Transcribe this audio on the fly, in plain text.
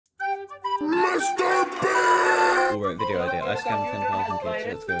Mrbeast! Alright, video idea. I scammed 10,000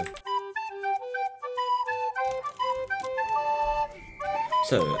 kids. Let's go.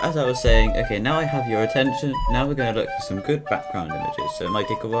 So, as I was saying, okay, now I have your attention. Now we're going to look for some good background images. So it might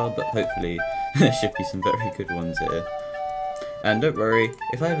take a while, but hopefully there should be some very good ones here. And don't worry,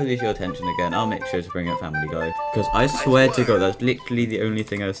 if I ever lose your attention again, I'll make sure to bring up Family Guy. Because I swear to God, that's literally the only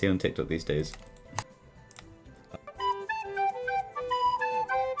thing I see on TikTok these days.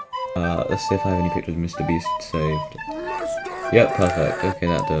 Let's see if I have any pictures of Mrbeast saved. Yep, perfect. Okay,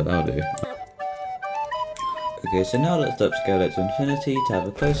 that'll do. Okay, so now let's upscale it to infinity to have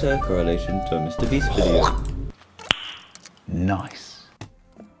a closer correlation to a Mrbeast video. Nice.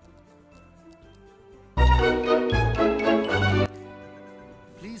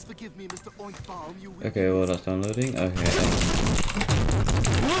 Please forgive me, Mr. Oinkbaum, you will. Okay, well that's downloading. Okay.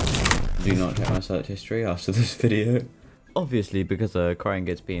 Do not check my search history after this video. Obviously, because crying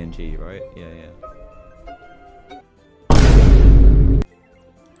gets PNG, right? Yeah.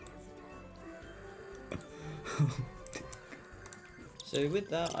 So with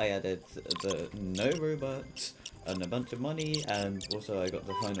that, I added the no robots and a bunch of money, and also I got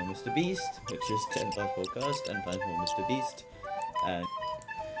the final Mrbeast, which is 10 plus podcast and time for Mrbeast. And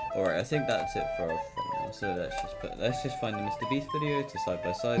alright, I think that's it for our thumbnail. So let's just find the Mrbeast video to side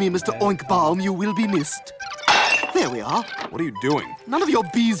by side. Me, Mr. Oinkbaum, you will be missed. There we are. What are you doing? None of your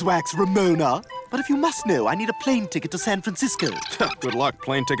beeswax, Ramona. But if you must know, I need a plane ticket to San Francisco. Good luck.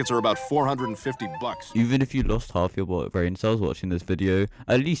 Plane tickets are about $450. Even if you lost half your brain cells watching this video,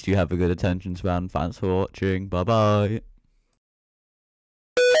 at least you have a good attention span. Thanks for watching. Bye bye.